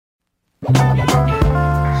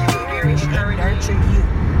nurture you.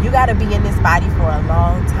 You got to be in this body for a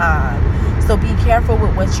long time. So be careful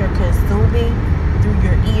with what you're consuming through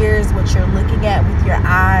your ears, what you're looking at with your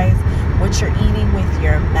eyes, what you're eating with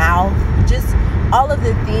your mouth, just all of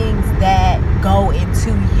the things that go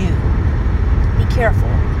into you. Be careful,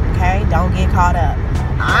 okay? Don't get caught up.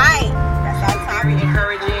 All right. That's our time. Very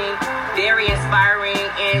encouraging, very inspiring,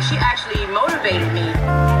 and she actually motivated me.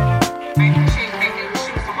 I appreciate the fact that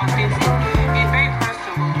she was so authentic and very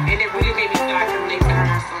personable, and it really made me feel like I can relate to her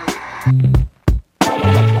story.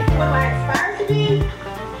 What am I inspired to be?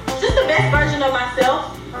 Just the best version of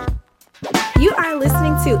myself. You are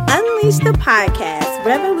listening to Unleash the Podcast,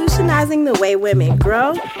 revolutionizing the way women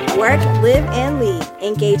grow, work, live, and lead.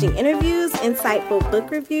 Engaging interviews, insightful book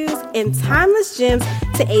reviews, and timeless gems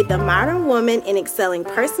to aid the modern woman in excelling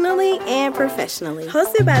personally and professionally.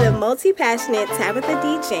 Hosted by the multi-passionate Tabitha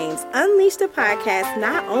D. James, Unleash the Podcast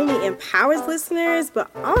not only empowers listeners, but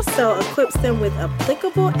also equips them with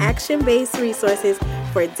applicable action-based resources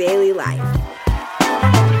for daily life.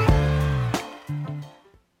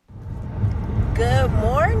 Good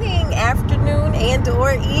morning, afternoon, and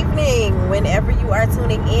or evening, whenever you are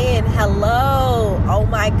tuning in. Hello. Oh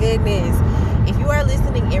my goodness. If you are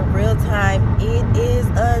listening in real time, it is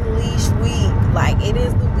Unleash Week. Like, it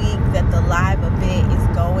is the week that the live event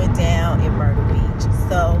is going down in Myrtle Beach.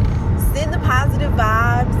 So send the positive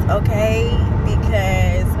vibes, okay?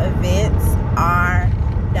 Because events are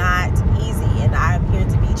not easy, and I'm here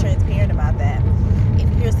to be transparent about that. If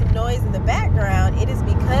you hear some noise in the background, it is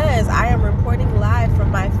because I am reporting live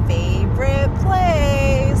from my favorite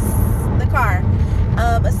place, the car.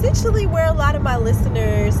 Essentially where a lot of my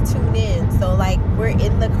listeners tune in. So like, we're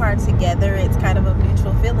in the car together. It's kind of a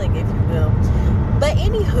mutual feeling, if you will. But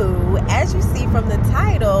anywho, as you see from the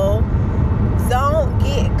title, don't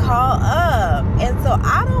get caught up. And so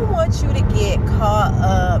I don't want you to get caught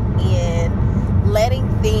up in letting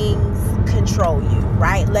things control you,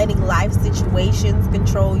 right? Letting life situations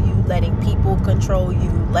control you, letting people control you,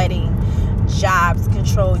 letting jobs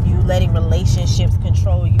control you, letting relationships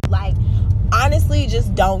control you. Like, honestly,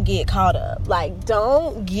 just don't get caught up. Like,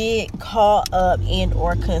 don't get caught up in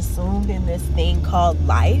or consumed in this thing called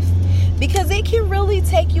life, because it can really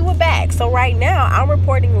take you aback. So right now, I'm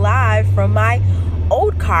reporting live from my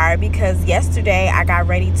old car because yesterday I got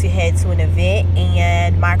ready to head to an event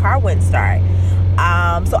and my car wouldn't start.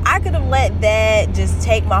 So I could have let that just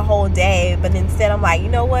take my whole day, but instead I'm like, you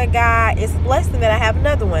know what, God, it's a blessing that I have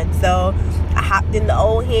another one. So I hopped in the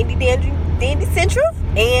old handy dandy Central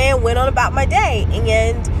and went on about my day.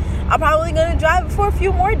 And I'm probably going to drive it for a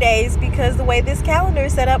few more days because the way this calendar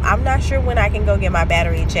is set up, I'm not sure when I can go get my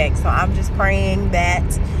battery checked. So I'm just praying that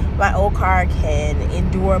my old car can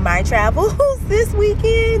endure my travels this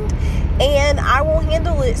weekend, and I will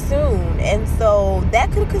handle it soon. And so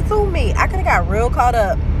that could have consumed me. I could have got real caught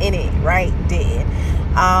up in it, right? Did.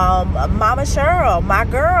 Mama Cheryl, my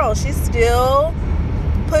girl, she's still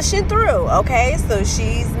pushing through, okay? So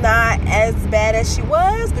she's not as bad as she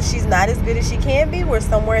was, but she's not as good as she can be. We're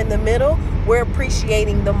somewhere in the middle. We're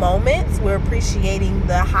appreciating the moments. We're appreciating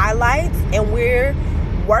the highlights, and we're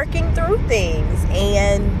working through things.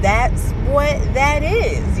 And that's what that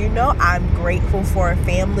is. You know, I'm grateful for a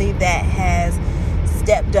family that has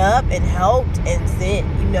stepped up and helped and sent,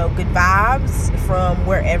 you know, good vibes from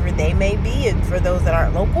wherever they may be. And for those that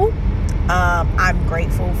aren't local, I'm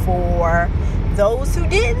grateful for those who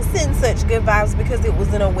didn't send such good vibes, because it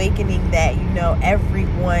was an awakening that, you know,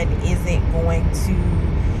 everyone isn't going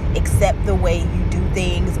to accept the way you do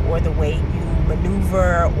things or the way you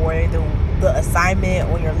maneuver or the assignment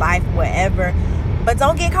or your life, whatever. But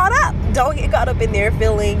don't get caught up. Don't get caught up in their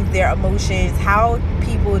feelings, their emotions. How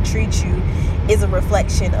people treat you is a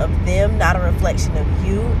reflection of them, not a reflection of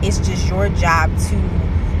you. It's just your job to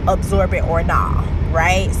absorb it or not,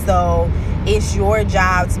 right? So it's your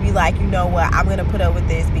job to be like, you know what, I'm going to put up with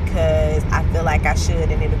this because I feel like I should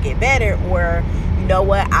and it'll get better. Or, you know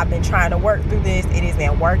what, I've been trying to work through this. It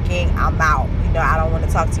isn't working. I'm out. You know, I don't want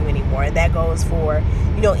to talk to you anymore. And that goes for,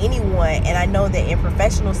 you know, anyone. And I know that in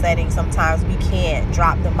professional settings, sometimes we can't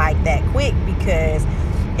drop the mic that quick, because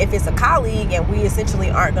if it's a colleague and we essentially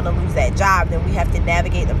aren't going to lose that job, then we have to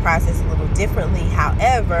navigate the process a little differently.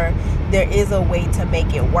 However, there is a way to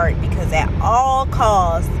make it work, because at all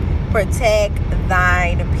costs, protect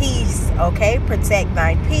thine peace, okay? Protect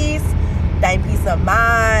thine peace of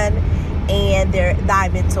mind, and thy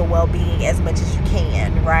mental well-being as much as you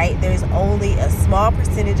can, right? There's only a small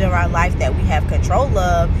percentage of our life that we have control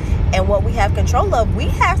of, and what we have control of, we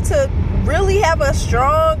have to really have a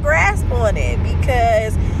strong grasp on it,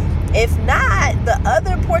 because if not, the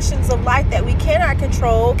other portions of life that we cannot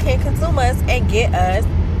control can consume us and get us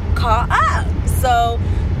caught up. So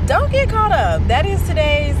don't get caught up. That is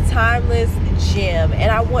today's timeless gem.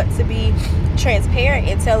 And I want to be transparent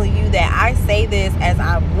in telling you that I say this as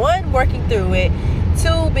I'm, one, working through it,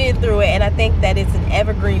 two, been through it, and I think that it's an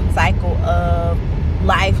evergreen cycle of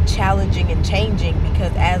life challenging and changing,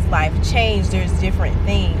 because as life changes, there's different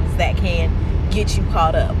things that can get you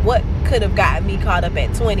caught up. What could have gotten me caught up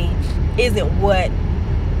at 20 isn't what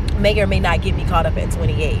may or may not get me caught up at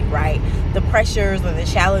 28, right? The pressures or the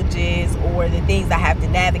challenges or the things I have to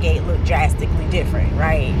navigate look drastically different,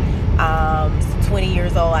 right? 20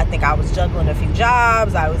 years old, I think I was juggling a few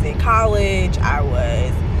jobs. I was in college. I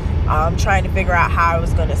was trying to figure out how I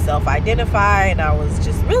was going to self-identify, and I was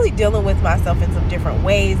just really dealing with myself in some different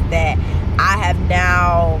ways that I have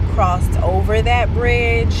now crossed over that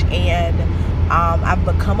bridge, and I've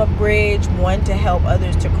become a bridge, one, to help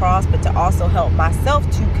others to cross, but to also help myself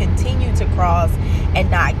to continue to cross and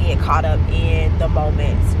not get caught up in the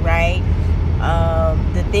moments, right?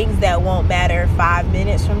 The things that won't matter 5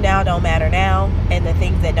 minutes from now don't matter now, and the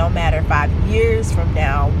things that don't matter 5 years from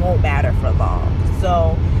now won't matter for long.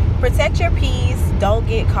 So protect your peace, don't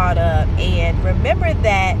get caught up, and remember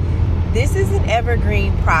that this is an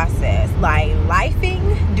evergreen process. Like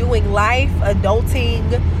lifing, doing life,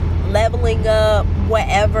 adulting, leveling up,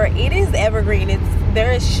 whatever, it is evergreen.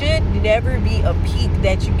 There should never be a peak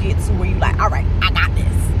that you get to where you're like, all right, I got this.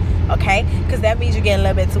 Okay, because that means you're getting a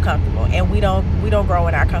little bit too comfortable, and we don't grow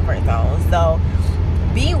in our comfort zone. So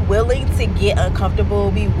be willing to get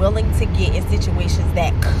uncomfortable, be willing to get in situations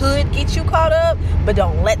that could get you caught up, but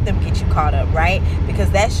don't let them get you caught up, right?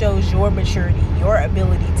 Because that shows your maturity, your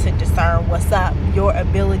ability to discern what's up, your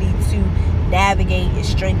ability to navigate is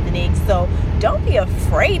strengthening. So don't be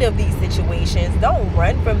afraid of these situations. Don't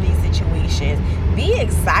run from these situations. Be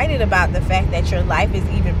excited about the fact that your life is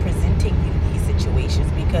even presenting you these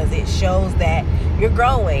situations, because it shows that you're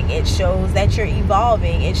growing. It shows that you're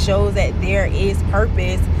evolving. It shows that there is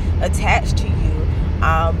purpose attached to you.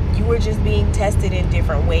 You were just being tested in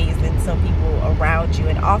different ways than some people around you.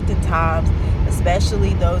 And oftentimes,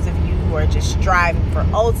 especially those of you who are just striving for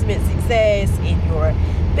ultimate success in your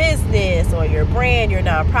business or your brand, your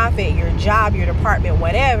nonprofit, your job, your department,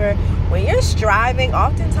 whatever, when you're striving,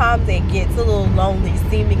 oftentimes it gets a little lonely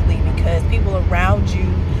seemingly, because people around you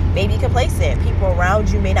may be complacent. People around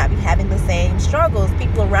you may not be having the same struggles.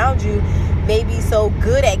 People around you may be so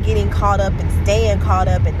good at getting caught up and staying caught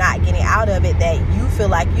up and not getting out of it that you feel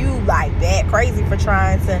like you like bad crazy for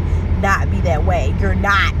trying to not be that way. You're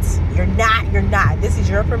not. This is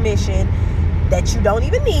your permission that you don't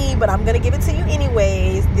even need, but I'm going to give it to you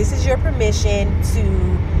anyways. This is your permission to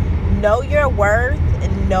know your worth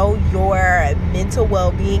and know your mental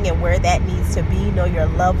well-being and where that needs to be. Know your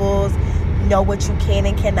levels. Know what you can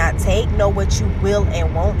and cannot take. Know what you will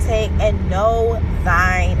and won't take. And know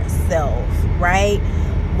thine self, right?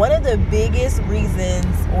 One of the biggest reasons,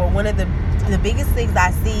 or one of the biggest things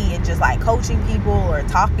I see in just like coaching people or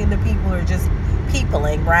talking to people or just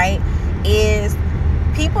peopling, right, is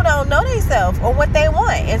people don't know themselves or what they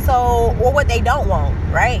want, and so, or what they don't want,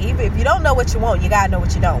 right? Even if you don't know what you want, you gotta know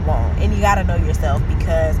what you don't want, and you gotta know yourself,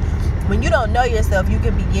 because when you don't know yourself, you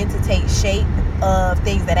can begin to take shape of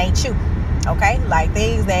things that ain't you, okay? Like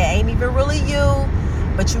things that ain't even really you,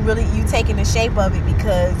 but you taking the shape of it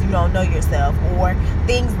because you don't know yourself, or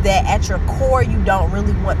things that at your core you don't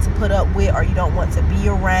really want to put up with or you don't want to be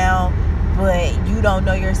around, but you don't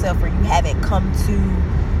know yourself, or you haven't come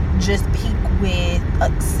to just peak with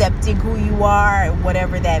accepting who you are and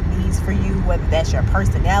whatever that means for you, whether that's your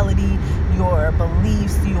personality, your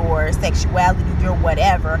beliefs, your sexuality, your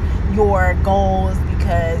whatever, your goals,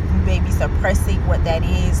 because you may be suppressing what that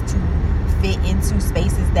is to fit into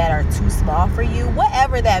spaces that are too small for you.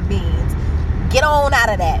 Whatever that means, get on out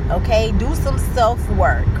of that, okay? Do some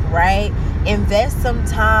self-work, right? Invest some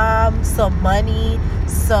time, some money,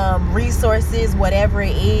 some resources, whatever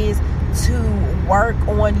it is, to work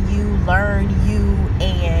on you, learn you,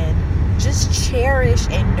 and just cherish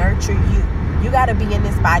and nurture you. You got to be in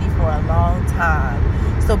this body for a long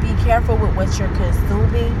time. So be careful with what you're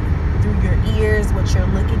consuming through your ears, what you're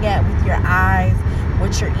looking at with your eyes,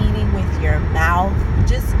 what you're eating with your mouth,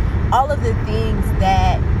 just all of the things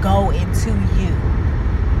that go into you.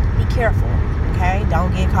 Be careful, okay?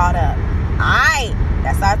 Don't get caught up. All right,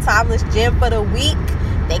 that's our timeless gem for the week.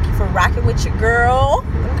 Thank you for rocking with your girl.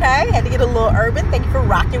 Okay, had to get a little urban. Thank you for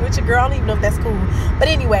rocking with your girl. I don't even know if that's cool. But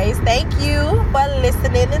anyways, thank you for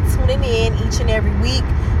listening and tuning in each and every week.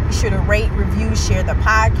 Be sure to rate, review, share the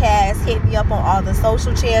podcast. Hit me up on all the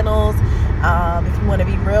social channels. If you want to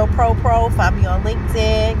be real pro, find me on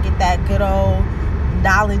LinkedIn. Get that good old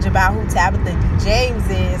knowledge about who Tabitha D. James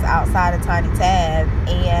is outside outside of Tiny Tab.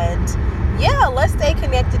 And yeah, let's stay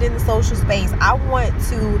connected in the social space. I want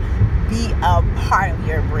to be a part of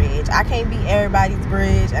your bridge. I can't be everybody's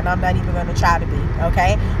bridge, and I'm not even going to try to be,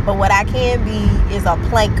 okay? But what I can be is a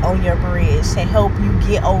plank on your bridge to help you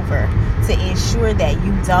get over, to ensure that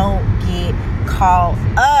you don't get caught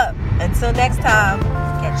up. Until next time,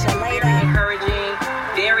 catch you later. Very encouraging,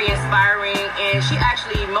 very inspiring, and she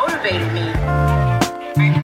actually motivated me.